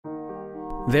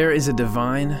There is a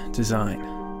divine design.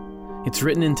 It's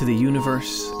written into the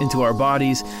universe, into our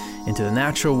bodies, into the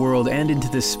natural world, and into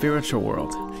the spiritual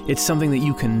world. It's something that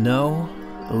you can know,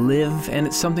 live, and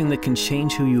it's something that can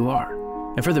change who you are.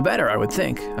 And for the better, I would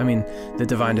think. I mean, the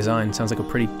divine design sounds like a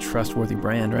pretty trustworthy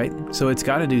brand, right? So it's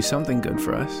got to do something good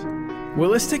for us.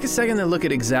 Well, let's take a second to look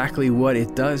at exactly what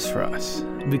it does for us.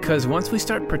 Because once we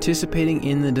start participating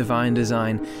in the divine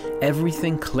design,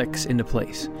 everything clicks into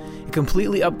place. It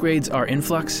completely upgrades our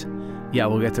influx. Yeah,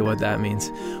 we'll get to what that means.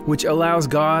 Which allows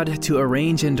God to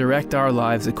arrange and direct our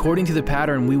lives according to the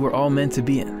pattern we were all meant to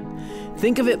be in.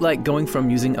 Think of it like going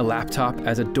from using a laptop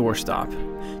as a doorstop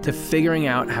to figuring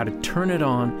out how to turn it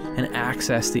on and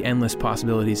access the endless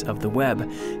possibilities of the web.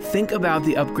 Think about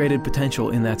the upgraded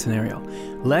potential in that scenario.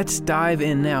 Let's dive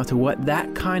in now to what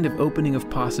that kind of opening of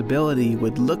possibility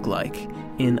would look like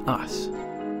in us.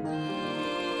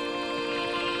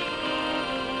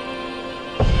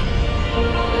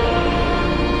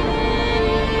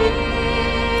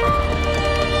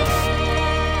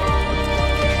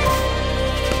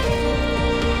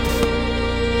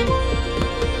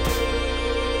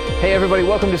 Hey everybody,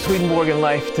 welcome to Swedenborg in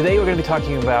Life. Today we're going to be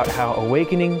talking about how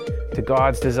awakening to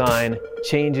God's design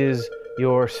changes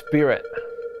your spirit.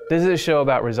 This is a show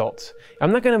about results.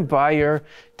 I'm not going to buy your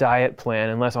diet plan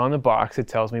unless on the box it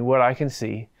tells me what I can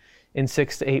see in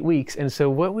 6 to 8 weeks. And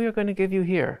so what we are going to give you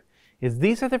here is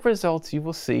these are the results you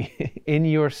will see in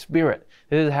your spirit.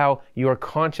 This is how your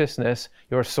consciousness,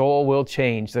 your soul will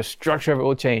change. The structure of it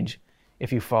will change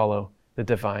if you follow the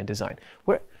divine design.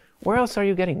 Where else are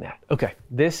you getting that? Okay,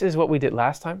 this is what we did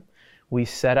last time. We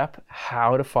set up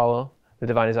how to follow the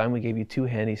divine design. We gave you 2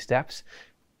 handy steps.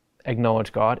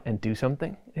 Acknowledge God and do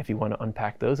something. If you want to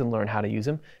unpack those and learn how to use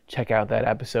them, check out that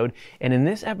episode. And in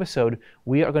this episode,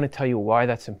 we are going to tell you why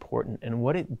that's important and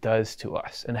what it does to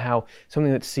us and how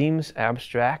something that seems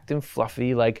abstract and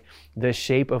fluffy, like the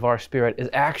shape of our spirit, is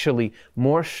actually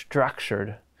more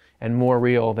structured and more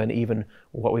real than even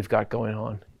what we've got going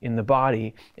on in the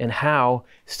body, and how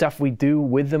stuff we do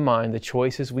with the mind, the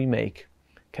choices we make,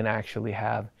 can actually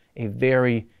have a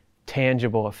very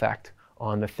tangible effect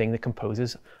on the thing that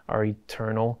composes our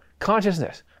eternal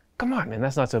consciousness. Come on, man,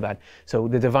 that's not so bad. So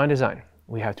the divine design,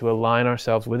 we have to align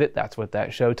ourselves with it. That's what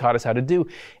that show taught us how to do.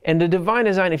 And the divine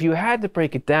design, if you had to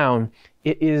break it down,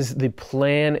 it is the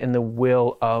plan and the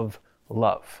will of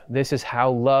love. This is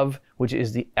how love, which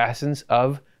is the essence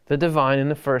of the divine in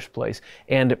the first place,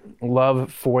 and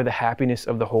love for the happiness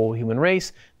of the whole human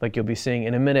race, like you'll be seeing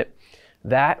in a minute,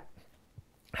 that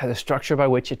has a structure by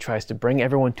which it tries to bring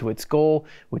everyone to its goal,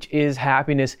 which is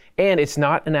happiness. And it's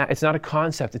not a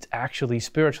concept. It's actually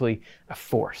spiritually a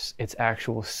force. It's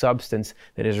actual substance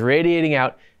that is radiating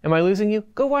out. Am I losing you?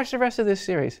 Go watch the rest of this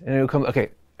series, and it'll come. Okay,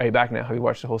 are you back now? Have you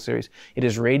watched the whole series? It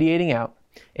is radiating out,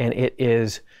 and it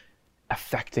is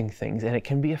affecting things, and it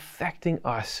can be affecting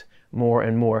us more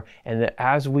and more. And that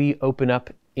as we open up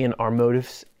in our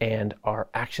motives and our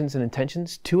actions and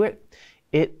intentions to it,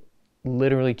 it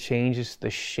literally changes the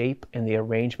shape and the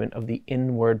arrangement of the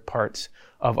inward parts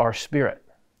of our spirit.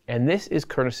 And this is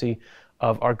courtesy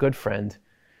of our good friend,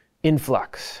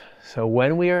 influx. So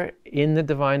when we are in the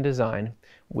divine design,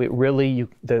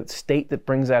 the state that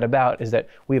brings that about is that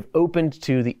we have opened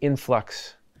to the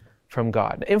influx from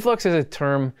God. Influx is a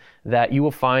term that you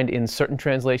will find in certain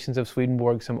translations of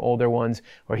Swedenborg, some older ones,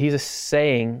 where he's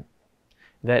saying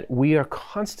that we are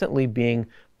constantly being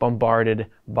bombarded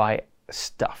by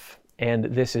stuff. And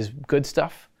this is good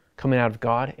stuff coming out of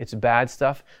God. It's bad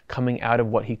stuff coming out of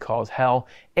what he calls hell.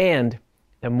 And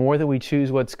the more that we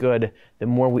choose what's good, the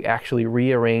more we actually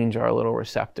rearrange our little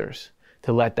receptors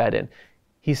to let that in.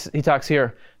 He talks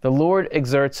here, the Lord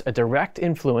exerts a direct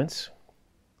influence.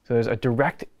 So there's a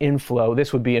direct inflow.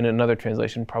 This would be in another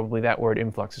translation, probably that word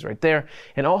influx is right there.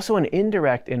 And also an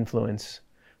indirect influence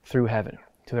through heaven.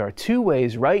 So there are 2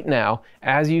 ways right now,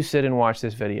 as you sit and watch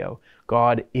this video,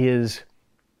 God is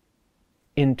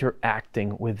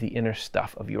interacting with the inner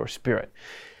stuff of your spirit.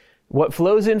 What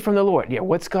flows in from the Lord,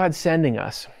 what's God sending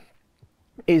us,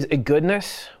 is a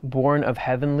goodness born of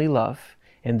heavenly love,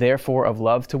 and therefore of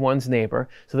love to one's neighbor.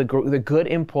 So the good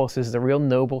impulses, the real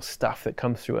noble stuff that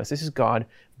comes through us. This is God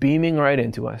beaming right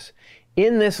into us.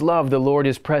 In this love, the Lord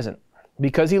is present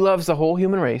because he loves the whole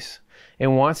human race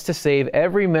and wants to save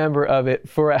every member of it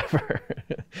forever.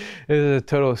 This is a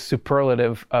total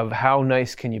superlative of how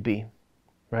nice can you be,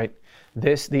 right?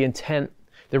 The intent,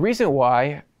 the reason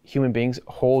why human beings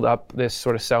hold up this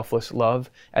sort of selfless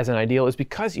love as an ideal is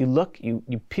because you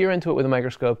peer into it with a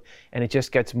microscope and it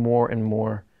just gets more and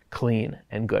more clean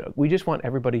and good. We just want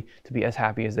everybody to be as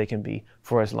happy as they can be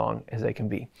for as long as they can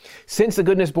be. Since the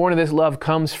goodness born of this love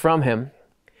comes from him,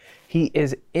 He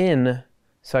is in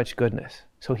such goodness.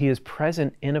 So he is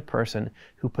present in a person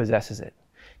who possesses it.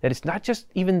 That it's not just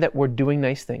even that we're doing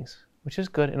nice things, which is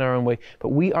good in our own way,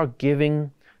 but we are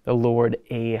giving the Lord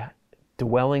a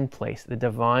dwelling place, the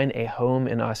divine, a home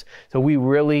in us. So we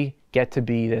really get to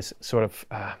be this sort of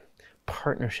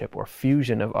partnership or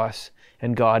fusion of us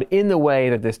and God in the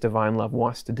way that this divine love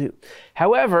wants to do.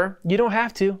 However, you don't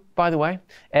have to, by the way.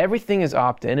 Everything is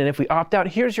opt-in, and if we opt out,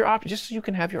 here's your option, just so you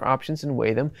can have your options and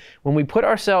weigh them. When we put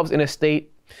ourselves in a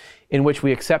state in which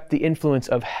we accept the influence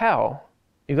of hell,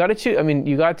 you got to choose. I mean,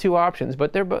 you got two options,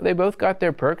 but they both got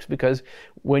their perks, because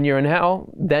when you're in hell,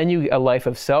 then you get a life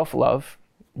of self-love,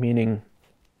 meaning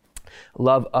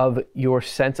love of your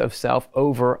sense of self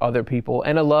over other people,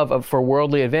 and a love for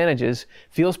worldly advantages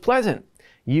feels pleasant.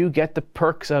 You get the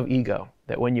perks of ego,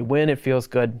 that when you win, it feels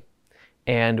good,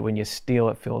 and when you steal,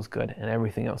 it feels good, and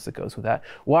everything else that goes with that.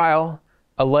 While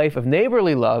a life of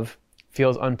neighborly love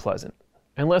feels unpleasant,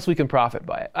 unless we can profit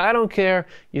by it. I don't care.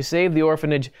 You save the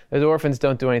orphanage. Those orphans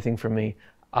don't do anything for me.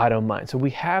 I don't mind. So we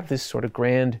have this sort of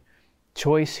grand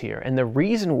choice here. And the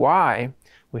reason why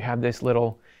we have this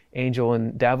little angel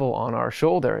and devil on our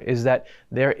shoulder is that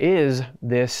there is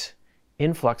this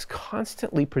influx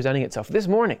constantly presenting itself. This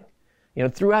morning,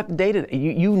 throughout the day today,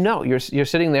 you're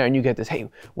sitting there and you get this, hey,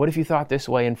 what if you thought this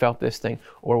way and felt this thing?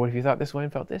 Or what if you thought this way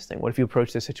and felt this thing? What if you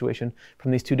approach this situation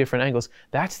from these two different angles?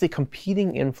 That's the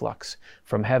competing influx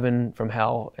from heaven, from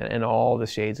hell, and all the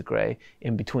shades of gray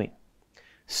in between.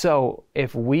 So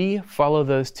if we follow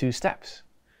those two steps,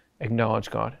 acknowledge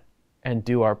God and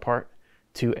do our part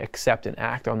to accept and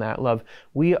act on that love,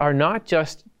 we are not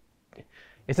just,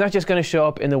 it's not just going to show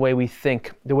up in the way we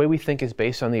think. The way we think is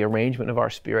based on the arrangement of our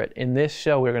spirit. In this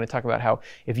show, we're going to talk about how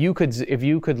if you could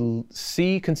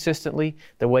see consistently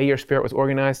the way your spirit was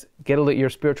organized, get your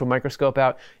spiritual microscope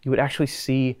out, you would actually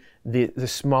see the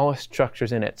smallest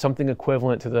structures in it, something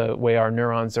equivalent to the way our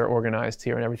neurons are organized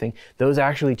here and everything. Those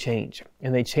actually change.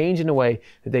 And they change in a way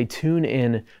that they tune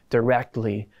in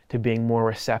directly to being more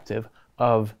receptive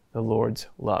of the Lord's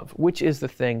love, which is the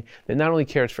thing that not only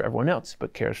cares for everyone else,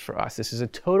 but cares for us. This is a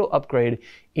total upgrade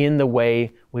in the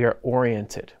way we are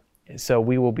oriented. And so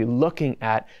we will be looking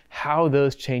at how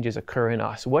those changes occur in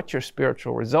us, what your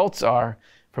spiritual results are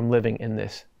from living in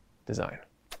this design.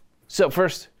 So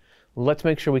first, let's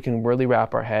make sure we can really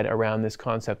wrap our head around this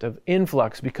concept of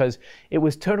influx, because it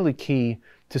was totally key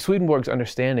to Swedenborg's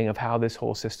understanding of how this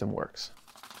whole system works.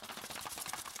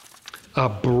 A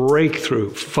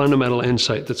breakthrough fundamental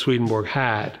insight that Swedenborg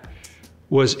had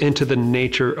was into the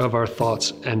nature of our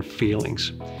thoughts and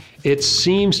feelings. It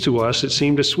seemed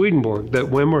to Swedenborg, that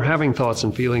when we're having thoughts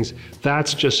and feelings,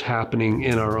 that's just happening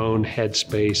in our own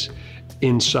headspace,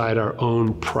 inside our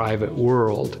own private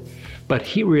world. But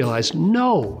he realized,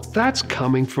 no, that's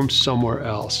coming from somewhere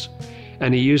else.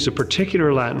 And he used a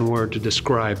particular Latin word to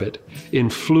describe it.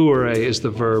 Influere is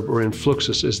the verb, or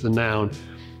influxus is the noun.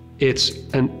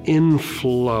 It's an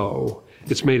inflow.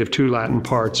 It's made of two Latin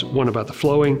parts, one about the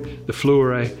flowing, the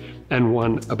fluere, and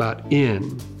one about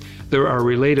in. There are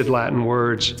related Latin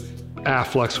words,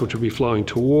 afflux, which would be flowing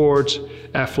towards,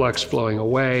 efflux, flowing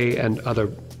away, and other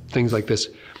things like this.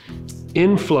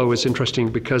 Inflow is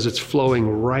interesting because it's flowing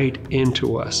right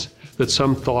into us, that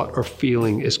some thought or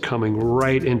feeling is coming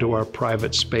right into our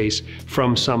private space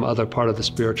from some other part of the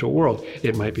spiritual world.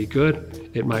 It might be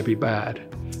good, it might be bad.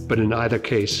 But in either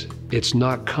case, it's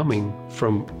not coming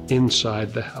from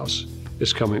inside the house.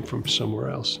 It's coming from somewhere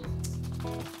else.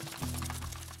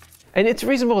 And it's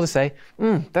reasonable to say,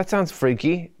 that sounds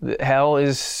freaky. Hell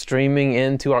is streaming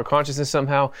into our consciousness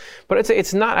somehow. But I'd say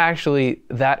it's not actually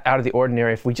that out of the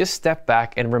ordinary if we just step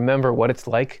back and remember what it's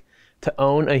like to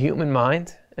own a human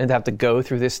mind and to have to go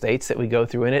through the states that we go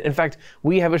through in it. In fact,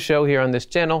 we have a show here on this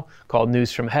channel called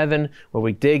News from Heaven, where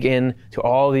we dig in to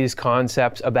all these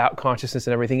concepts about consciousness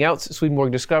and everything else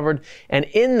Swedenborg discovered. And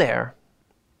in there,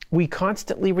 we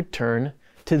constantly return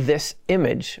to this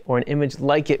image, or an image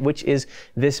like it, which is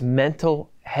this mental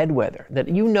head weather, that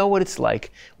you know what it's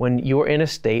like when you're in a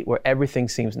state where everything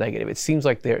seems negative. It seems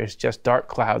like there is just dark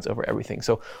clouds over everything.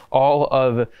 So all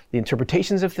of the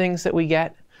interpretations of things that we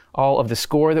get, all of the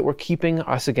score that we're keeping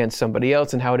us against somebody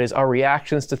else, and how it is our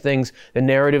reactions to things, the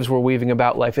narratives we're weaving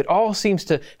about life, it all seems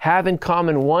to have in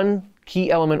common one key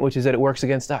element, which is that it works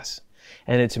against us.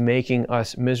 And it's making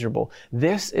us miserable.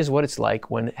 This is what it's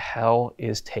like when hell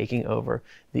is taking over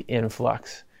the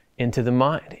influx into the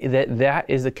mind. That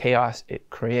is the chaos it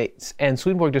creates. And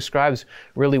Swedenborg describes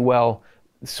really well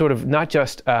sort of not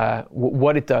just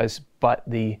what it does, but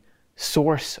the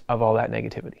source of all that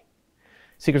negativity.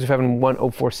 Secrets of Heaven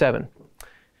 1047.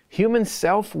 Human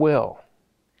self-will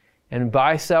And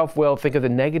by self-will, think of the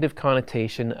negative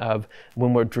connotation of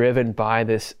when we're driven by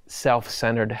this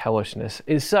self-centered hellishness,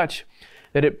 is such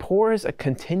that it pours a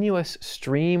continuous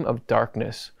stream of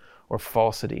darkness or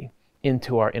falsity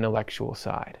into our intellectual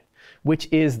side, which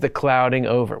is the clouding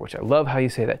over, which I love how you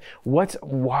say that.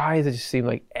 Why does it just seem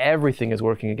like everything is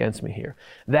working against me here?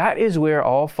 That is where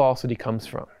all falsity comes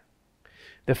from.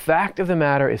 The fact of the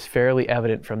matter is fairly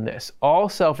evident from this. All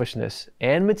selfishness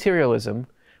and materialism,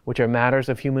 which are matters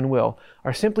of human will,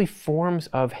 are simply forms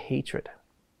of hatred.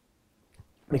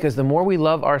 Because the more we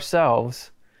love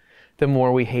ourselves, the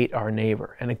more we hate our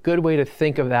neighbor. And a good way to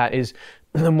think of that is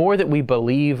the more that we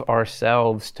believe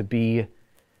ourselves to be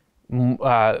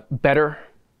better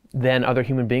than other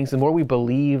human beings, the more we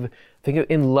believe, think of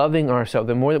in loving ourselves,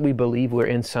 the more that we believe we're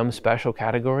in some special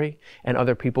category and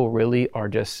other people really are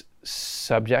just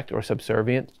subject or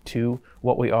subservient to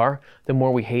what we are, the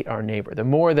more we hate our neighbor. The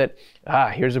more that,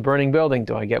 here's a burning building.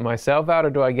 Do I get myself out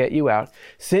or do I get you out?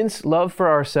 Since love for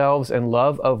ourselves and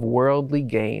love of worldly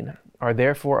gain are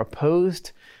therefore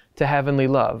opposed to heavenly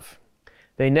love,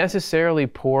 they necessarily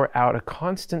pour out a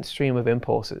constant stream of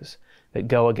impulses that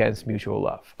go against mutual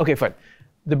love. Okay, fine.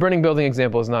 The burning building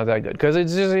example is not that good because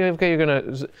it's just, okay, you're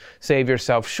going to save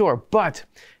yourself, sure, but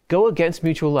go against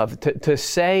mutual love. To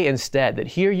say instead that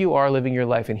here you are living your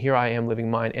life and here I am living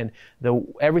mine, and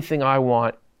everything I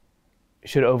want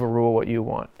should overrule what you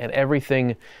want, and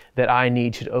everything that I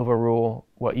need should overrule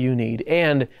what you need,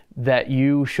 and that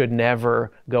you should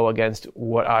never go against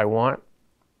what I want.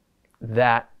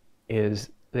 That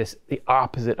is the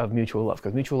opposite of mutual love,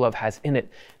 because mutual love has in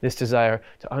it this desire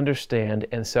to understand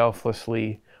and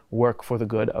selflessly work for the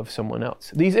good of someone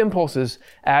else. These impulses,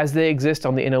 as they exist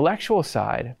on the intellectual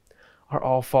side, are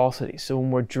all falsities. So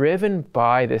when we're driven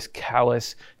by this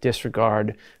callous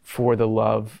disregard for the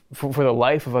love, for the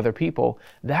life of other people,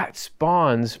 that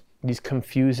spawns these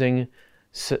confusing,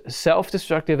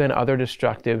 self-destructive and other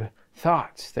destructive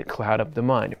thoughts that cloud up the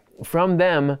mind. From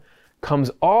them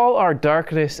comes all our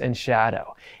darkness and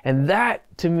shadow. And that,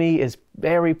 to me, is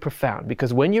very profound,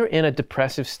 because when you're in a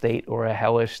depressive state or a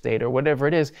hellish state or whatever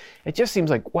it is, it just seems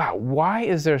like, wow, why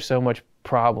is there so much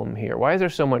problem here? Why is there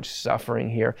so much suffering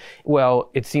here?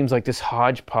 Well, it seems like this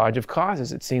hodgepodge of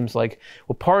causes. It seems like,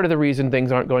 well, part of the reason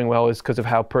things aren't going well is because of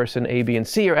how person A, B, and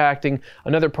C are acting.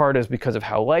 Another part is because of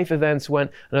how life events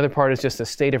went. Another part is just a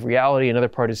state of reality. Another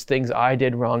part is things I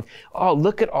did wrong. Oh,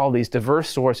 look at all these diverse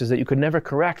sources that you could never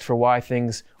correct for why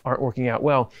things aren't working out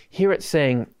well. Here it's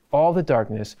saying all the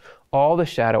darkness, all the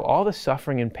shadow, all the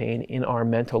suffering and pain in our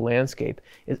mental landscape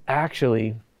is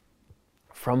actually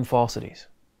from falsities.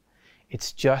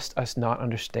 It's just us not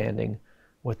understanding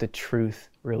what the truth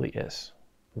really is.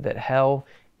 That hell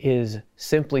is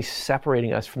simply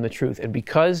separating us from the truth. And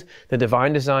because the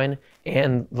divine design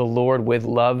and the Lord with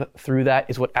love through that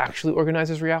is what actually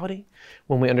organizes reality,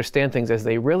 when we understand things as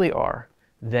they really are,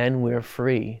 then we're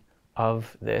free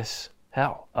of this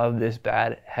hell, of this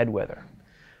bad head weather.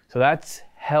 So that's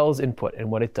hell's input and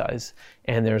what it does.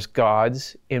 And there's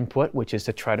God's input, which is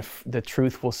to try to, the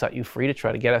truth will set you free, to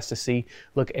try to get us to see,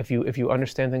 look, if you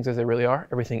understand things as they really are,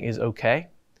 everything is okay,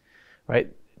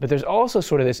 right? But there's also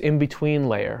sort of this in-between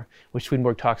layer, which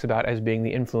Swedenborg talks about as being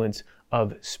the influence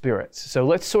of spirits. So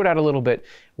let's sort out a little bit,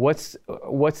 what's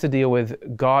the deal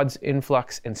with God's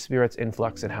influx and Spirit's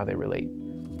influx and how they relate?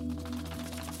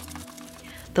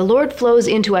 The Lord flows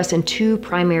into us in two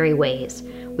primary ways.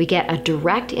 We get a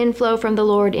direct inflow from the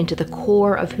Lord into the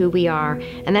core of who we are,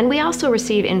 and then we also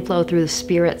receive inflow through the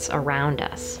spirits around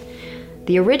us.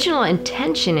 The original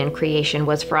intention in creation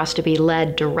was for us to be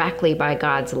led directly by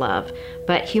God's love,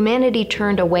 but humanity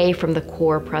turned away from the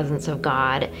core presence of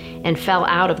God and fell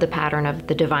out of the pattern of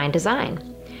the divine design.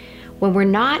 When we're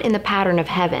not in the pattern of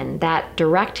heaven, that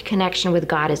direct connection with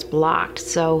God is blocked,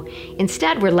 so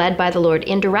instead we're led by the Lord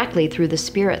indirectly through the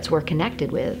spirits we're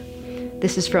connected with.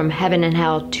 This is from Heaven and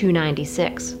Hell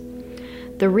 296.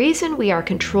 The reason we are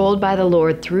controlled by the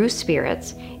Lord through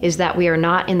spirits is that we are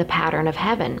not in the pattern of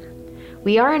heaven.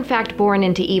 We are in fact born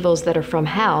into evils that are from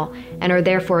hell and are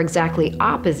therefore exactly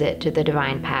opposite to the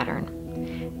divine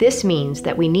pattern. This means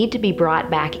that we need to be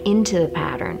brought back into the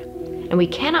pattern, and we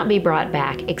cannot be brought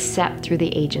back except through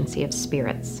the agency of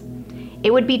spirits.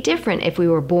 It would be different if we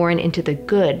were born into the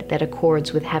good that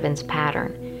accords with heaven's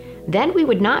pattern. Then we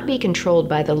would not be controlled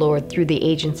by the Lord through the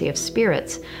agency of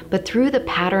spirits, but through the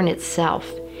pattern itself,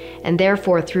 and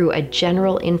therefore through a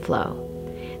general inflow.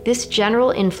 This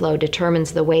general inflow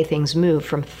determines the way things move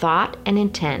from thought and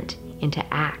intent into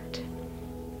act.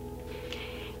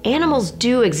 Animals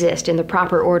do exist in the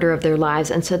proper order of their lives,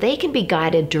 and so they can be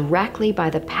guided directly by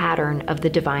the pattern of the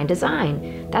divine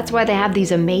design. That's why they have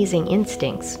these amazing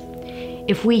instincts.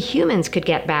 If we humans could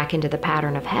get back into the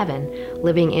pattern of heaven,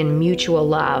 living in mutual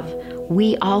love,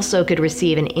 we also could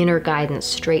receive an inner guidance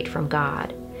straight from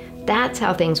God. That's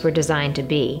how things were designed to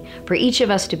be, for each of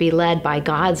us to be led by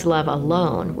God's love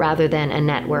alone rather than a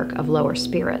network of lower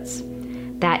spirits.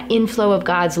 That inflow of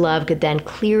God's love could then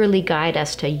clearly guide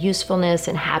us to usefulness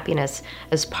and happiness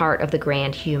as part of the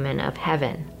grand human of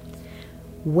heaven.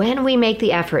 When we make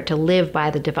the effort to live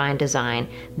by the divine design,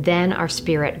 then our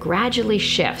spirit gradually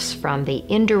shifts from the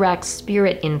indirect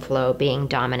spirit inflow being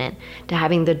dominant to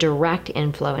having the direct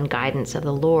inflow and guidance of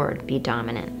the Lord be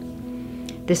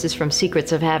dominant. This is from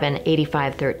Secrets of Heaven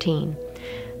 85:13.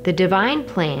 The divine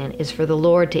plan is for the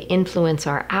Lord to influence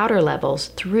our outer levels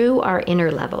through our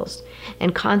inner levels,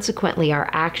 and consequently our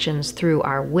actions through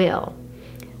our will.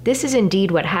 This is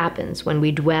indeed what happens when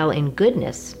we dwell in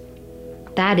goodness.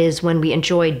 That is, when we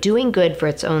enjoy doing good for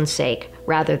its own sake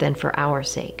rather than for our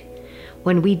sake.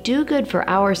 When we do good for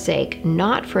our sake,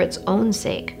 not for its own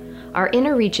sake, our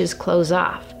inner reaches close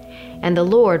off, and the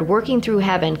Lord, working through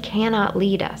heaven, cannot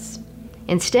lead us.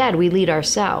 Instead, we lead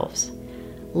ourselves.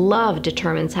 Love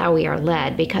determines how we are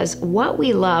led, because what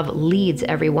we love leads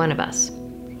every one of us.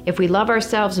 If we love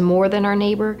ourselves more than our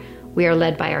neighbor, we are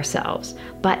led by ourselves.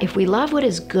 But if we love what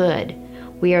is good,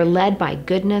 we are led by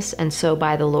goodness, and so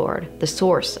by the Lord, the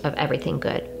source of everything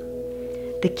good.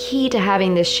 The key to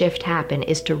having this shift happen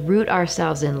is to root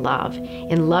ourselves in love,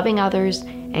 in loving others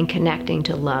and connecting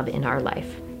to love in our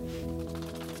life.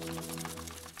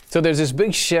 So there's this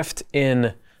big shift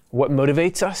in what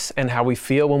motivates us and how we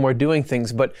feel when we're doing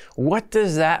things, but what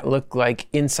does that look like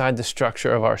inside the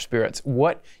structure of our spirits?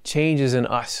 What changes in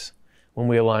us when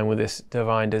we align with this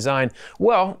divine design?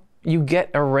 Well, you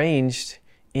get arranged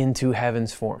into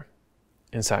heaven's form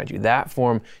inside you. That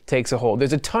form takes a hold.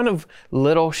 There's a ton of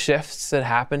little shifts that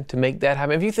happen to make that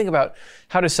happen. If you think about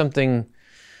how does something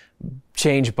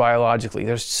change biologically,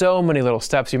 there's so many little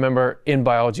steps. You remember in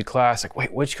biology class, like,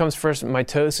 wait, which comes first,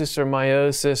 mitosis or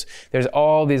meiosis? There's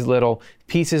all these little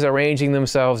pieces arranging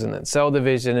themselves, and then cell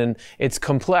division, and it's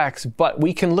complex, but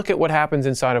we can look at what happens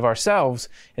inside of ourselves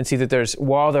and see that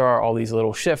while there are all these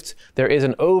little shifts, there is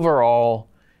an overall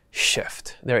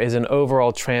shift. There is an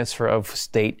overall transfer of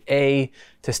state A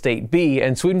to state B,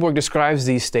 and Swedenborg describes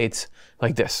these states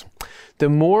like this. The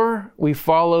more we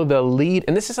follow the lead,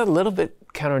 and this is a little bit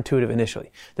counterintuitive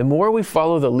initially, the more we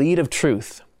follow the lead of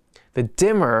truth, the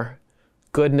dimmer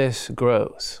goodness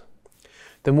grows.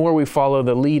 The more we follow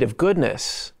the lead of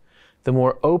goodness, the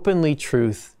more openly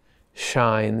truth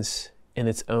shines in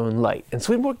its own light. And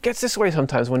Swedenborg gets this way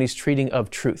sometimes when he's treating of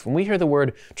truth. When we hear the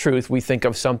word truth, we think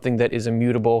of something that is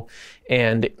immutable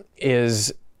and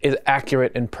is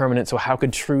accurate and permanent. So how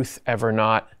could truth ever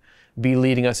not be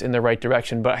leading us in the right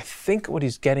direction? But I think what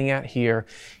he's getting at here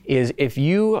is if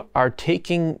you are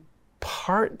taking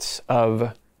parts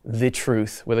of the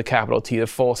truth with a capital T, the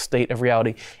full state of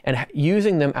reality, and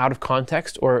using them out of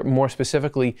context, or more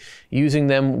specifically, using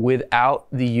them without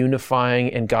the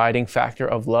unifying and guiding factor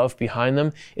of love behind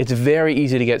them, it's very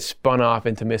easy to get spun off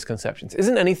into misconceptions.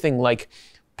 Isn't anything like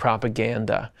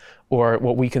propaganda or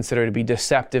what we consider to be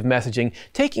deceptive messaging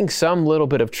taking some little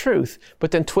bit of truth,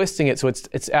 but then twisting it so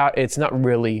it's not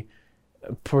really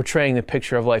portraying the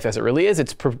picture of life as it really is.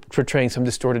 It's portraying some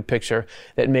distorted picture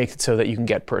that makes it so that you can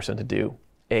get person to do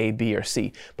A, B, or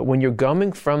C. But when you're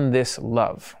coming from this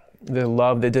love,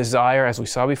 the desire, as we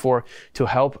saw before, to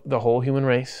help the whole human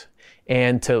race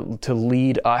and to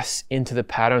lead us into the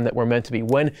pattern that we're meant to be,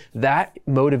 when that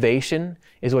motivation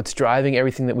is what's driving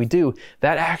everything that we do,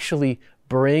 that actually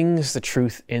brings the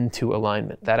truth into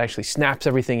alignment. That actually snaps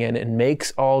everything in and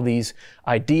makes all these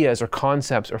ideas or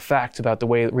concepts or facts about the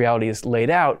way reality is laid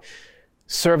out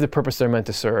serve the purpose they're meant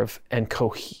to serve and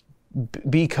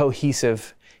be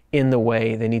cohesive in the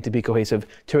way they need to be cohesive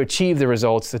to achieve the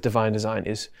results that divine design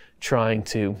is trying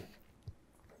to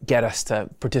get us to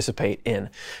participate in.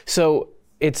 So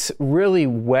it's really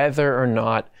whether or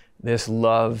not this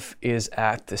love is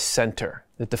at the center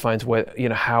that defines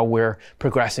how we're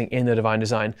progressing in the divine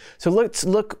design. So let's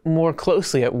look more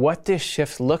closely at what this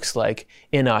shift looks like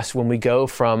in us when we go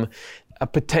from a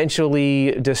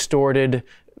potentially distorted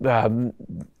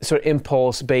sort of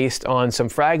impulse based on some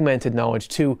fragmented knowledge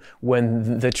to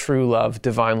when the true love,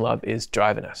 divine love, is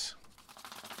driving us.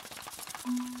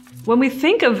 When we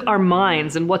think of our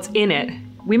minds and what's in it,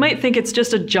 we might think it's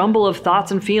just a jumble of thoughts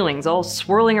and feelings all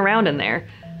swirling around in there.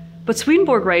 But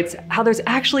Swedenborg writes how there's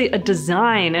actually a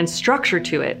design and structure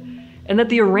to it, and that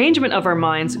the arrangement of our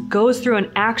minds goes through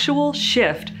an actual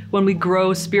shift when we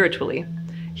grow spiritually.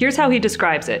 Here's how he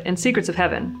describes it in Secrets of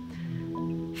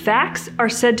Heaven. Facts are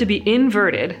said to be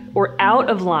inverted or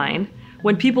out of line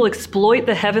when people exploit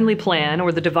the heavenly plan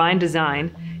or the divine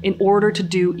design in order to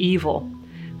do evil.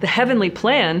 The heavenly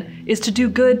plan is to do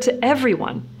good to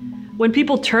everyone. When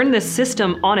people turn this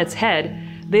system on its head,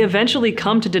 they eventually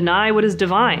come to deny what is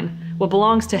divine, what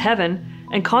belongs to heaven,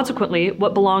 and consequently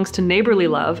what belongs to neighborly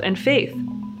love and faith.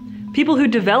 People who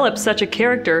develop such a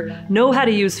character know how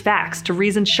to use facts to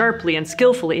reason sharply and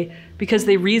skillfully because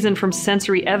they reason from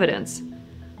sensory evidence.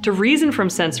 To reason from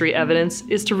sensory evidence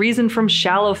is to reason from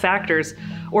shallow factors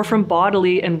or from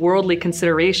bodily and worldly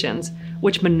considerations,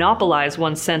 which monopolize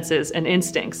one's senses and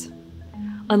instincts.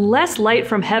 Unless light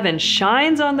from heaven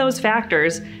shines on those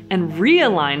factors and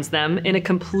realigns them in a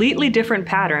completely different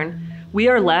pattern, we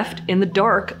are left in the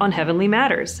dark on heavenly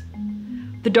matters.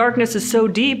 The darkness is so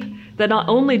deep that not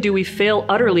only do we fail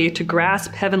utterly to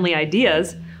grasp heavenly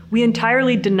ideas, we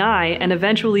entirely deny and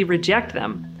eventually reject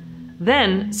them.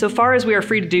 Then, so far as we are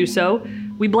free to do so,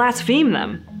 we blaspheme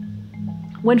them.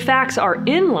 When facts are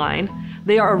in line,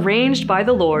 they are arranged by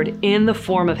the Lord in the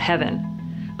form of heaven.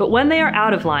 But when they are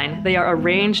out of line, they are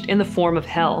arranged in the form of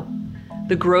hell.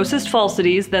 The grossest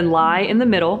falsities then lie in the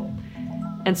middle,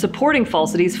 and supporting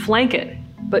falsities flank it,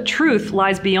 but truth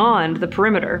lies beyond the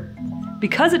perimeter.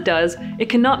 Because it does, it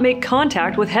cannot make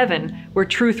contact with heaven, where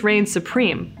truth reigns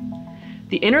supreme.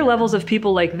 The inner levels of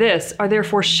people like this are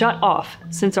therefore shut off,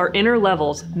 since our inner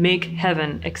levels make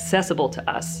heaven accessible to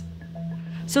us.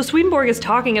 So Swedenborg is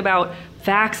talking about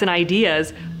facts and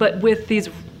ideas, but with these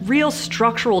real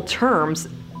structural terms,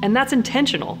 and that's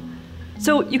intentional.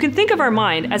 So you can think of our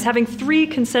mind as having 3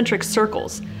 concentric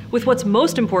circles, with what's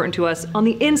most important to us on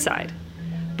the inside.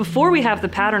 Before we have the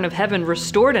pattern of heaven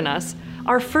restored in us,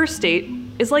 our first state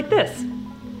is like this.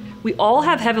 We all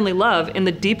have heavenly love in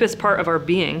the deepest part of our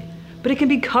being, but it can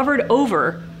be covered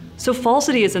over, so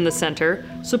falsity is in the center,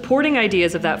 supporting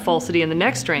ideas of that falsity in the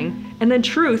next ring, and then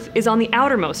truth is on the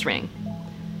outermost ring.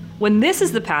 When this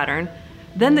is the pattern,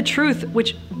 then the truth,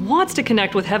 which wants to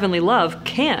connect with heavenly love,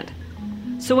 can't.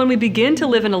 So when we begin to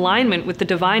live in alignment with the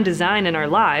divine design in our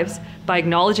lives, by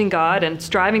acknowledging God and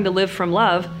striving to live from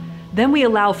love, then we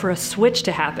allow for a switch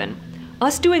to happen.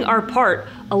 Us doing our part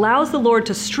allows the Lord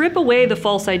to strip away the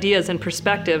false ideas and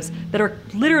perspectives that are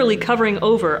literally covering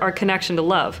over our connection to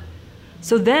love.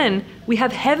 So then we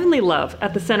have heavenly love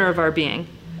at the center of our being,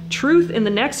 truth in the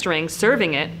next ring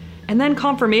serving it, and then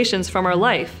confirmations from our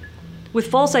life, with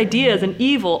false ideas and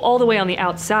evil all the way on the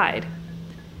outside.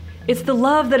 It's the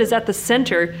love that is at the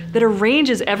center that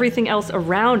arranges everything else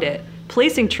around it,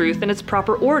 placing truth in its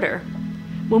proper order.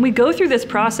 When we go through this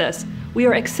process, we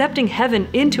are accepting heaven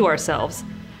into ourselves.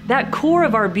 That core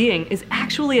of our being is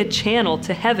actually a channel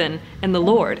to heaven and the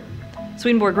Lord.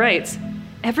 Swedenborg writes,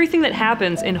 everything that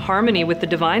happens in harmony with the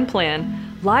divine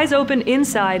plan lies open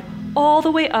inside all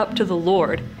the way up to the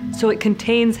Lord, so it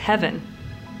contains heaven.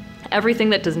 Everything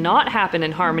that does not happen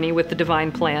in harmony with the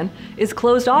divine plan is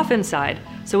closed off inside,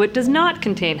 so it does not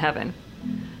contain heaven.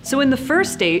 So in the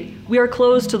first state, we are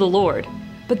closed to the Lord.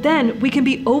 But then we can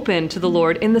be open to the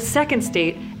Lord in the second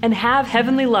state and have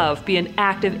heavenly love be an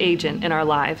active agent in our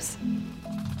lives.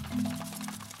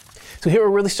 So here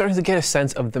we're really starting to get a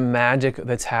sense of the magic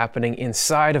that's happening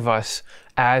inside of us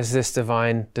as this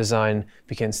divine design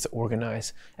begins to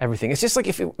organize everything. It's just like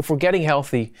if we're getting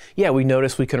healthy, yeah, we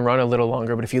notice we can run a little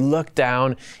longer, but if you look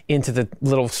down into the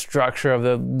little structure of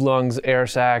the lungs, air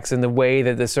sacs, and the way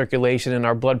that the circulation and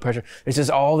our blood pressure, there's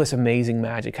just all this amazing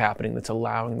magic happening that's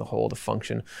allowing the whole to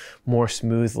function more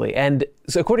smoothly. And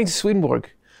so according to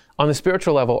Swedenborg, on the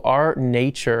spiritual level, our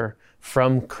nature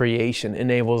from creation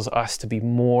enables us to be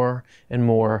more and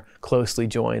more closely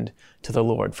joined to the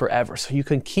Lord forever. So you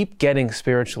can keep getting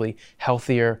spiritually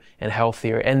healthier and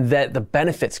healthier, and that the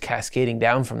benefits cascading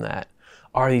down from that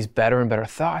are these better and better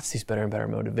thoughts, these better and better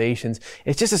motivations.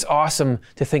 It's just as awesome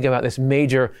to think about this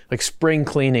major like spring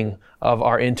cleaning of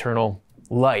our internal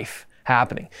life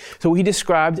happening. So he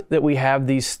described that we have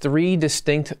these 3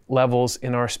 distinct levels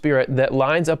in our spirit that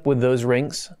lines up with those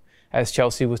rings, as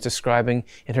Chelsea was describing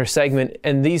in her segment.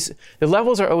 And the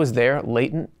levels are always there,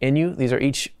 latent in you. These are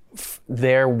each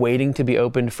there waiting to be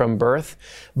opened from birth.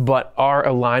 But our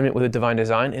alignment with the divine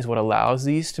design is what allows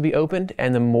these to be opened.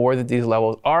 And the more that these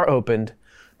levels are opened,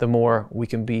 the more we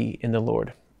can be in the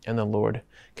Lord. And the Lord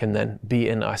can then be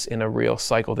in us in a real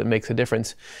cycle that makes a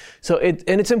difference. So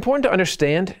it's important to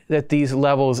understand that these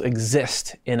levels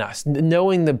exist in us,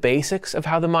 knowing the basics of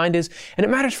how the mind is. And it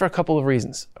matters for a couple of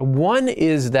reasons. One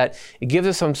is that it gives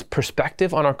us some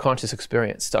perspective on our conscious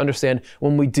experience, to understand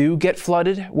when we do get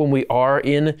flooded, when we are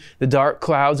in the dark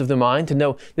clouds of the mind, to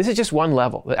know this is just one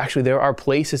level, that actually there are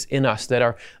places in us that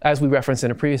are, as we referenced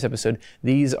in a previous episode,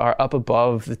 these are up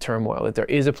above the turmoil, that there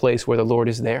is a place where the Lord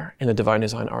is there and the divine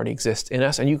design already exists in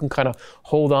us. and you can kind of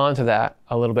hold on to that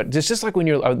a little bit. Just like when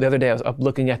the other day I was up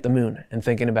looking at the moon and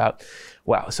thinking about,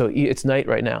 wow, so it's night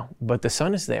right now, but the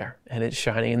sun is there and it's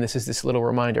shining, and this is this little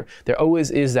reminder. There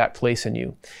always is that place in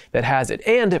you that has it.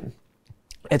 And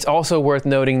it's also worth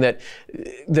noting that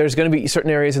there's going to be certain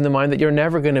areas in the mind that you're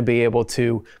never going to be able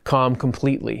to calm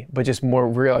completely, but just more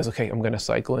realize, okay, I'm going to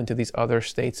cycle into these other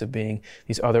states of being,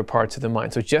 these other parts of the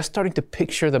mind. So just starting to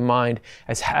picture the mind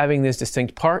as having these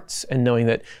distinct parts and knowing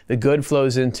that the good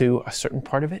flows into a certain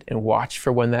part of it, and watch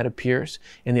for when that appears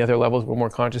in the other levels we're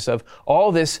more conscious of.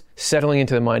 All this settling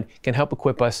into the mind can help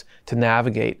equip us to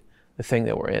navigate the thing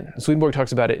that we're in. Swedenborg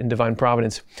talks about it in Divine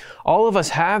Providence. All of us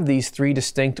have these three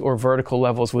distinct or vertical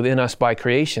levels within us by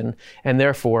creation, and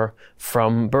therefore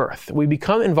from birth. We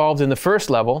become involved in the first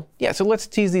level. So let's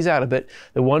tease these out a bit.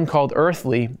 The one called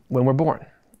earthly, when we're born.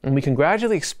 And we can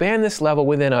gradually expand this level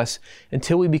within us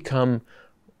until we become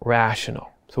rational.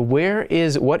 So what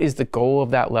is the goal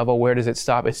of that level? Where does it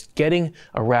stop? It's getting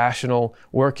a rational,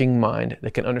 working mind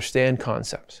that can understand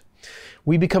concepts.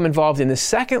 We become involved in the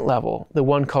second level, the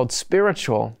one called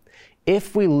spiritual,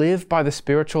 if we live by the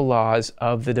spiritual laws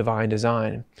of the divine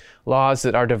design, laws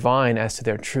that are divine as to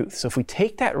their truth. So if we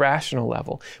take that rational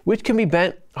level, which can be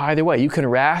bent either way, you can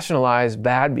rationalize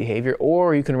bad behavior,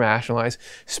 or you can rationalize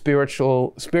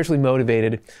spiritually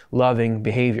motivated, loving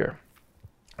behavior.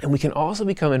 And we can also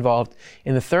become involved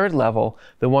in the third level,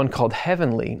 the one called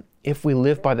heavenly, if we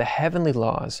live by the heavenly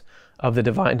laws of the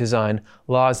divine design,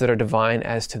 laws that are divine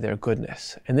as to their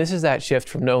goodness. And this is that shift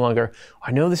from no longer,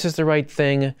 I know this is the right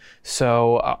thing,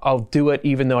 so I'll do it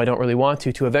even though I don't really want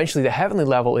to eventually the heavenly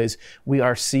level is we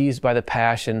are seized by the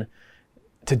passion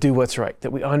to do what's right,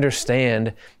 that we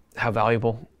understand how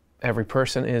valuable every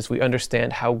person is. We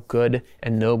understand how good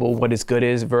and noble what is good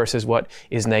is versus what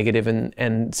is negative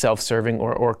and self-serving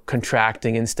or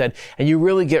contracting instead. And you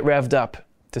really get revved up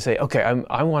to say, okay,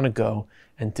 I want to go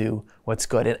and do what's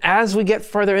good. And as we get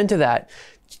further into that,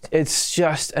 it's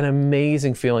just an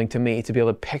amazing feeling to me to be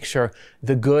able to picture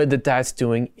the good that that's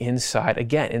doing inside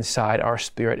our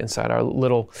spirit, inside our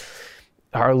little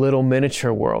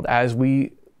miniature world. As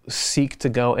we seek to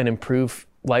go and improve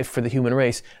life for the human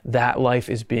race, that life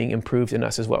is being improved in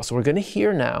us as well. So we're going to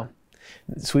hear now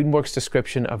Swedenborg's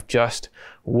description of just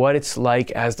what it's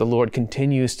like as the Lord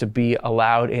continues to be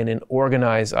allowed in and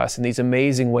organize us in these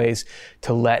amazing ways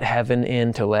to let heaven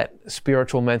in, to let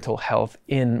spiritual mental health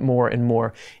in more and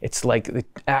more. It's like the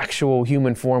actual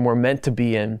human form we're meant to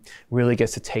be in really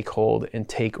gets to take hold and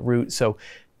take root. So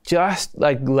just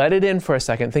let it in for a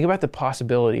second. Think about the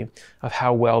possibility of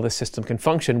how well the system can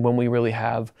function when we really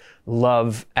have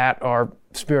love at our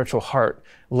spiritual heart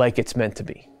like it's meant to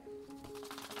be.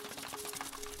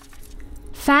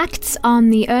 Facts on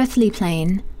the earthly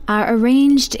plane are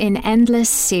arranged in endless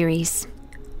series.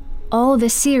 All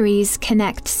the series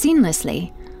connect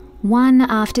seamlessly, one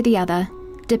after the other,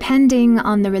 depending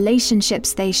on the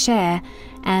relationships they share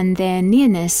and their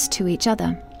nearness to each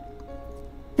other.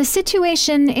 The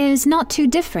situation is not too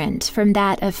different from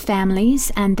that of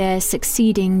families and their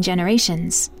succeeding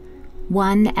generations.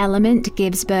 One element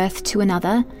gives birth to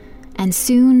another, and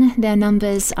soon their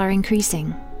numbers are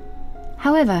increasing.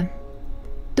 However,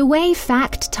 the way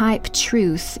fact-type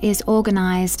truth is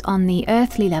organized on the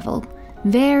earthly level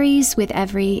varies with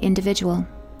every individual,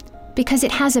 because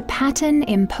it has a pattern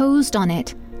imposed on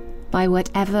it by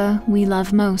whatever we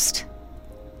love most.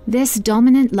 This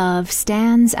dominant love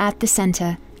stands at the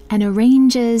center and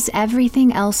arranges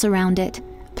everything else around it,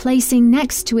 placing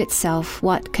next to itself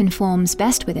what conforms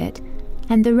best with it,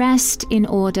 and the rest in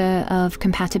order of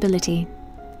compatibility.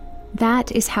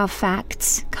 That is how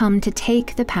facts come to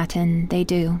take the pattern they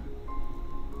do.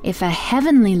 If a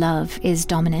heavenly love is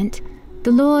dominant,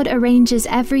 the Lord arranges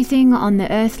everything on the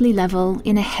earthly level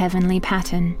in a heavenly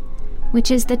pattern,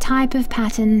 which is the type of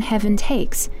pattern heaven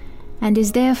takes, and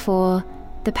is therefore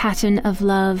the pattern of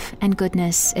love and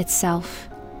goodness itself.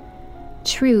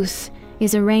 Truth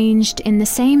is arranged in the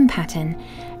same pattern,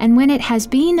 and when it has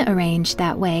been arranged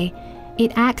that way,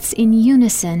 it acts in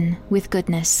unison with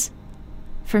goodness.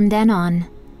 From then on,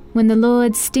 when the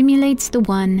Lord stimulates the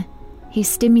one, he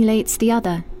stimulates the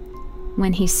other.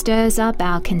 When he stirs up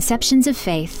our conceptions of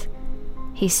faith,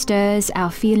 he stirs our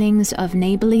feelings of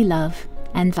neighborly love,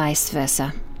 and vice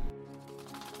versa.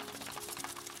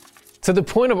 So the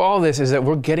point of all this is that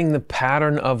we're getting the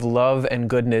pattern of love and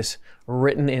goodness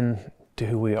written into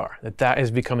who we are, that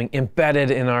is becoming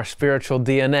embedded in our spiritual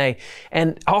DNA.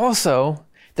 And also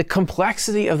the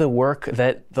complexity of the work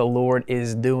that the Lord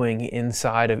is doing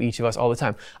inside of each of us all the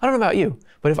time. I don't know about you,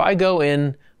 but if I go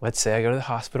in, let's say I go to the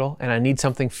hospital and I need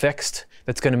something fixed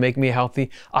that's going to make me healthy.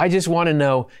 I just want to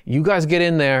know you guys get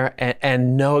in there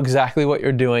and know exactly what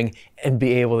you're doing and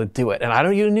be able to do it.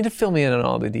 And you don't need to fill me in on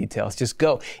all the details. Just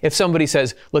go. If somebody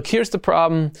says, look, here's the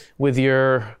problem with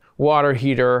your water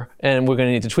heater and we're going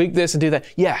to need to tweak this and do that.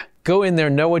 Yeah, go in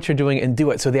there, know what you're doing and do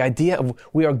it. So the idea of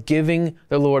we are giving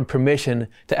the Lord permission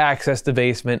to access the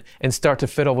basement and start to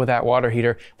fiddle with that water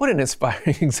heater. What an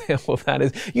inspiring example that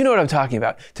is. You know what I'm talking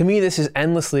about. To me, this is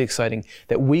endlessly exciting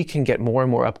that we can get more and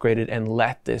more upgraded and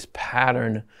let this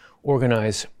pattern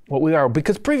organize what we are.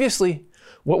 Because previously,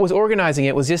 what was organizing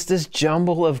it was just this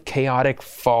jumble of chaotic,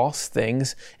 false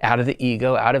things out of the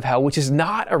ego, out of hell, which is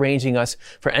not arranging us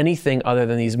for anything other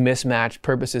than these mismatched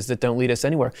purposes that don't lead us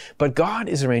anywhere. But God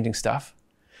is arranging stuff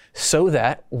so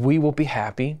that we will be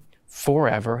happy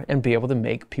forever and be able to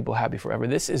make people happy forever.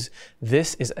 This is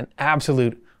an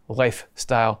absolute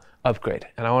lifestyle upgrade.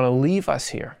 And I want to leave us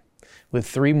here with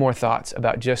 3 more thoughts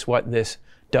about just what this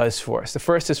does for us. The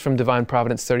first is from Divine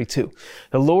Providence 32.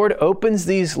 The Lord opens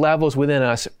these levels within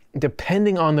us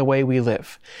depending on the way we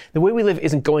live. The way we live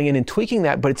isn't going in and tweaking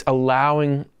that, but it's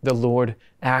allowing the Lord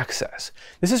access.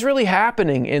 This is really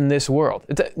happening in this world.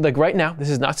 It's like right now, this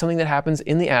is not something that happens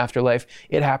in the afterlife.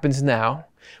 It happens now,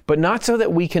 but not so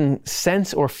that we can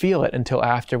sense or feel it until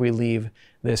after we leave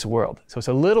this world. So it's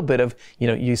a little bit of,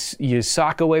 you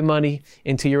sock away money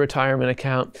into your retirement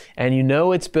account and you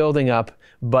know it's building up,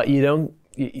 but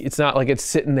it's not like it's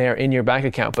sitting there in your bank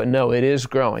account, but no, it is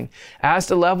growing. As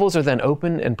the levels are then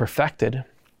opened and perfected,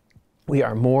 we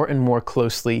are more and more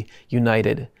closely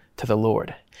united to the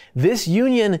Lord. This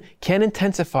union can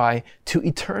intensify to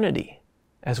eternity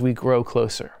as we grow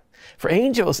closer. For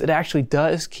angels, it actually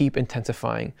does keep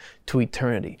intensifying to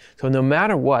eternity. So no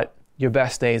matter what, your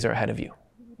best days are ahead of you.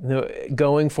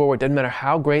 Going forward, doesn't matter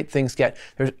how great things get,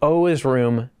 there's always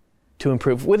room to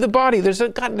improve. With the body, there's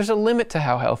a limit to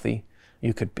how healthy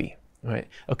you could be, right?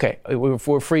 Okay,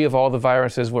 we're free of all the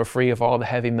viruses, we're free of all the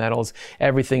heavy metals,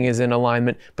 everything is in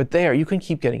alignment, but you can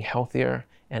keep getting healthier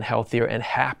and healthier and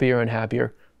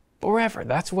happier forever.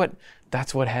 That's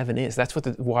what heaven is. That's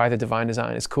why the divine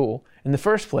design is cool in the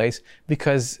first place,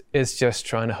 because it's just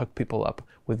trying to hook people up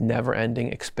with never-ending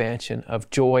expansion of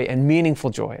joy and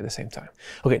meaningful joy at the same time.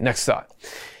 Okay, next thought.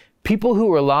 People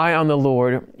who rely on the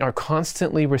Lord are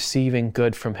constantly receiving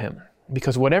good from Him,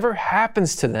 because whatever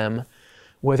happens to them,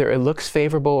 whether it looks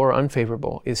favorable or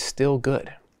unfavorable, is still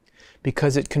good,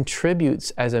 because it contributes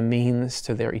as a means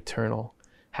to their eternal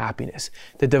happiness.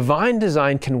 The divine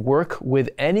design can work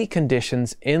with any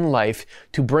conditions in life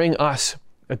to bring us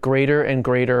a greater and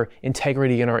greater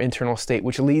integrity in our internal state,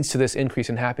 which leads to this increase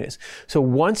in happiness. So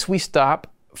once we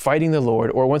stop fighting the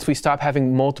Lord, or once we stop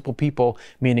having multiple people,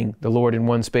 meaning the Lord in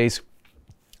one space,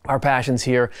 our passions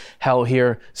here, hell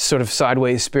here, sort of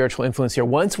sideways spiritual influence here.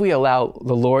 Once we allow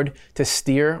the Lord to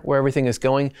steer where everything is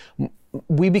going,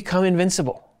 we become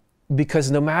invincible. Because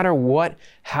no matter what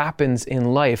happens in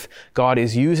life, God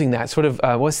is using that sort of,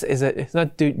 it's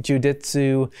not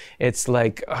jujitsu, it's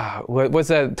like, what's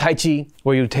that, Tai Chi,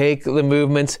 where you take the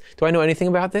movements. Do I know anything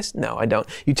about this? No, I don't.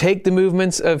 You take the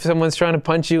movements of someone's trying to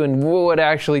punch you and it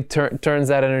actually turns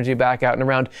that energy back out and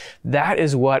around. That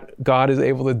is what God is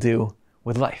able to do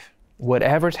with life.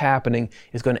 Whatever's happening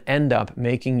is going to end up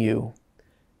making you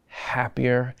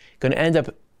happier, going to end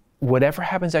up, whatever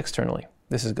happens externally,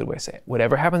 this is a good way to say it,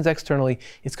 whatever happens externally,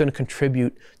 it's going to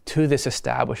contribute to this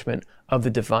establishment of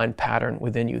the divine pattern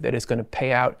within you that is going to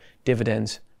pay out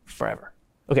dividends forever.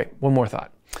 Okay, one more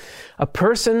thought. A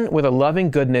person with a loving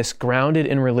goodness grounded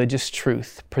in religious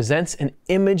truth presents an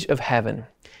image of heaven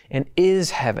and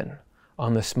is heaven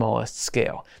on the smallest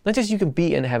scale. Not just you can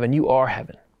be in heaven, you are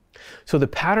heaven. So the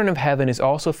pattern of heaven is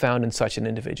also found in such an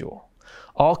individual.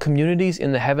 All communities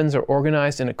in the heavens are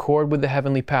organized in accord with the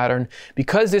heavenly pattern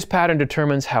because this pattern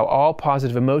determines how all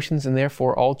positive emotions and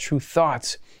therefore all true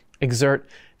thoughts exert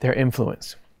their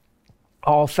influence.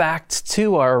 All facts,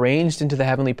 too, are arranged into the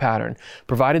heavenly pattern,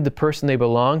 provided the person they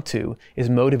belong to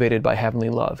is motivated by heavenly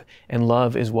love, and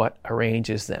love is what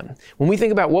arranges them. When we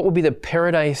think about what would be the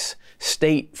paradise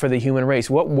state for the human race,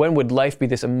 when would life be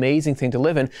this amazing thing to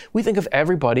live in, we think of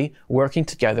everybody working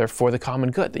together for the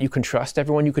common good, that you can trust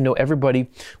everyone, you can know everybody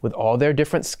with all their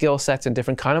different skill sets and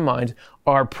different kind of minds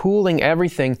are pooling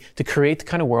everything to create the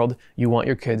kind of world you want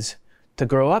your kids to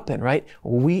grow up in, right?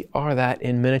 We are that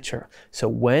in miniature. So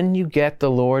when you get the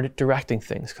Lord directing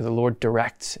things, because the Lord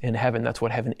directs in heaven, that's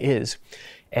what heaven is,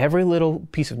 every little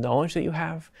piece of knowledge that you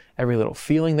have, every little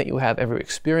feeling that you have, every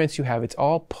experience you have, it's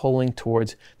all pulling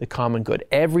towards the common good.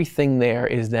 Everything there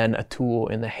is then a tool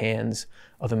in the hands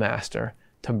of the Master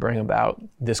to bring about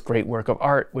this great work of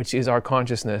art, which is our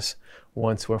consciousness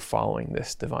once we're following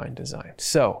this divine design.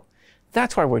 So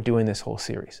That's why we're doing this whole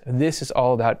series. This is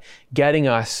all about getting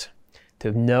us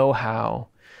to know how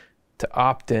to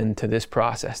opt into this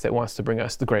process that wants to bring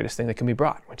us the greatest thing that can be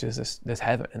brought, which is this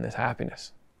heaven and this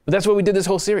happiness. But that's what we did this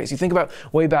whole series. You think about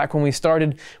way back when we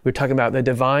started, we were talking about the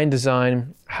divine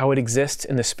design, how it exists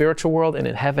in the spiritual world and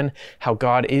in heaven, how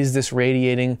God is this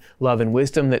radiating love and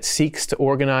wisdom that seeks to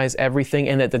organize everything,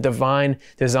 and that the divine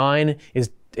design is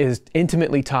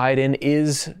intimately tied in,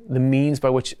 is the means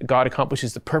by which God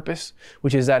accomplishes the purpose,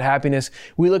 which is that happiness.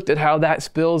 We looked at how that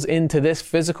spills into this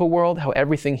physical world, how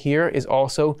everything here is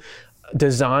also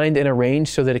designed and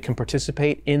arranged so that it can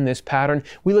participate in this pattern.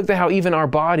 We looked at how even our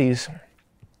bodies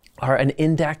are an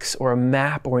index or a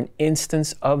map or an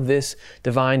instance of this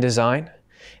divine design,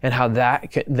 and how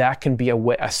that can be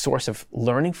a source of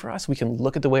learning for us. We can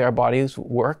look at the way our bodies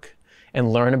work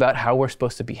and learn about how we're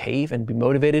supposed to behave and be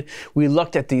motivated. We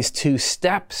looked at these 2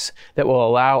 steps that will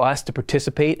allow us to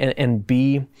participate and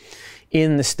be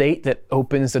in the state that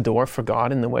opens the door for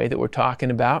God in the way that we're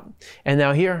talking about. And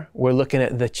now here, we're looking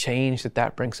at the change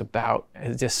that brings about.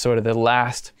 It's just sort of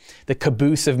the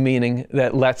caboose of meaning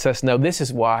that lets us know this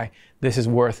is why this is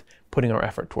worth putting our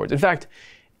effort towards. In fact,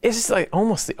 it's like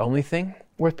almost the only thing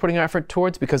worth putting our effort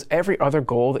towards, because every other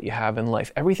goal that you have in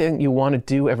life, everything you want to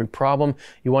do, every problem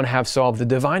you want to have solved, the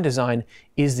divine design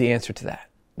is the answer to that.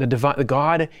 The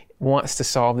God wants to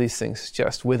solve these things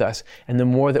just with us. And the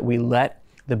more that we let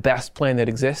the best plan that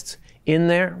exists in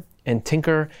there and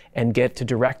tinker and get to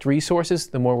direct resources,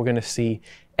 the more we're going to see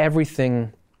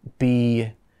everything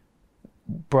be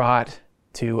brought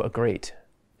to a great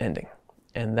ending.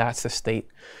 And that's the state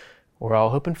we're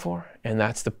all hoping for, and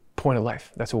that's the point of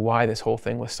life. That's why this whole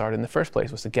thing was started in the first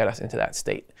place, was to get us into that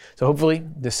state. So hopefully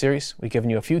this series, we've given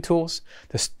you a few tools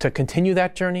to continue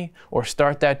that journey, or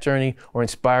start that journey, or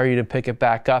inspire you to pick it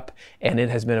back up. And it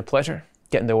has been a pleasure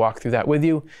getting to walk through that with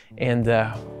you. And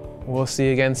we'll see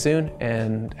you again soon,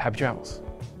 and happy travels.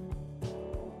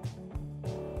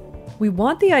 We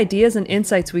want the ideas and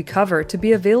insights we cover to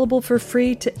be available for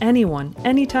free to anyone,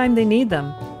 anytime they need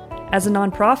them. As a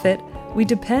nonprofit, we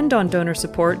depend on donor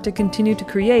support to continue to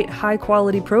create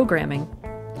high-quality programming.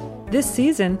 This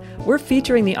season, we're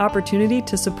featuring the opportunity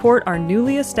to support our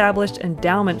newly established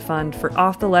endowment fund for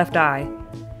Off the Left Eye.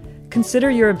 Consider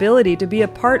your ability to be a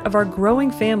part of our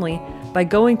growing family by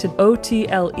going to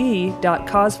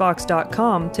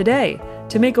otle.causevox.com today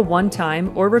to make a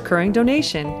one-time or recurring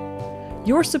donation.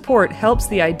 Your support helps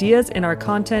the ideas in our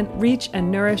content reach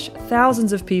and nourish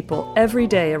thousands of people every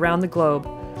day around the globe.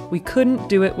 We couldn't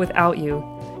do it without you.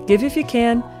 Give if you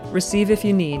can, receive if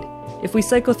you need. If we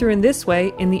cycle through in this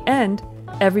way, in the end,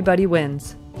 everybody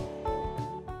wins.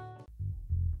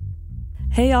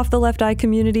 Hey, Off the Left Eye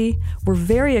community. We're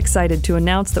very excited to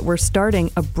announce that we're starting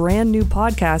a brand new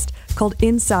podcast called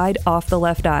Inside Off the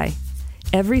Left Eye.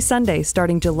 Every Sunday,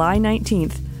 starting July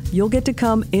 19th, you'll get to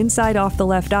come inside Off the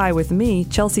Left Eye with me,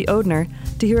 Chelsea Odner,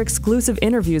 to hear exclusive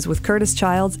interviews with Curtis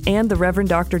Childs and the Reverend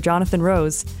Dr. Jonathan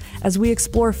Rose, as we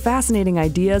explore fascinating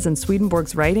ideas in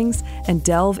Swedenborg's writings and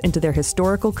delve into their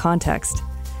historical context.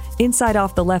 Inside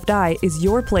Off the Left Eye is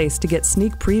your place to get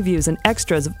sneak previews and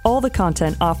extras of all the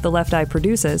content Off the Left Eye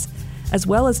produces, as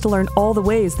well as to learn all the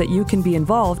ways that you can be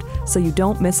involved so you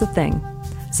don't miss a thing.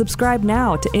 Subscribe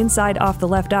now to Inside Off the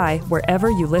Left Eye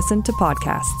wherever you listen to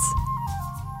podcasts.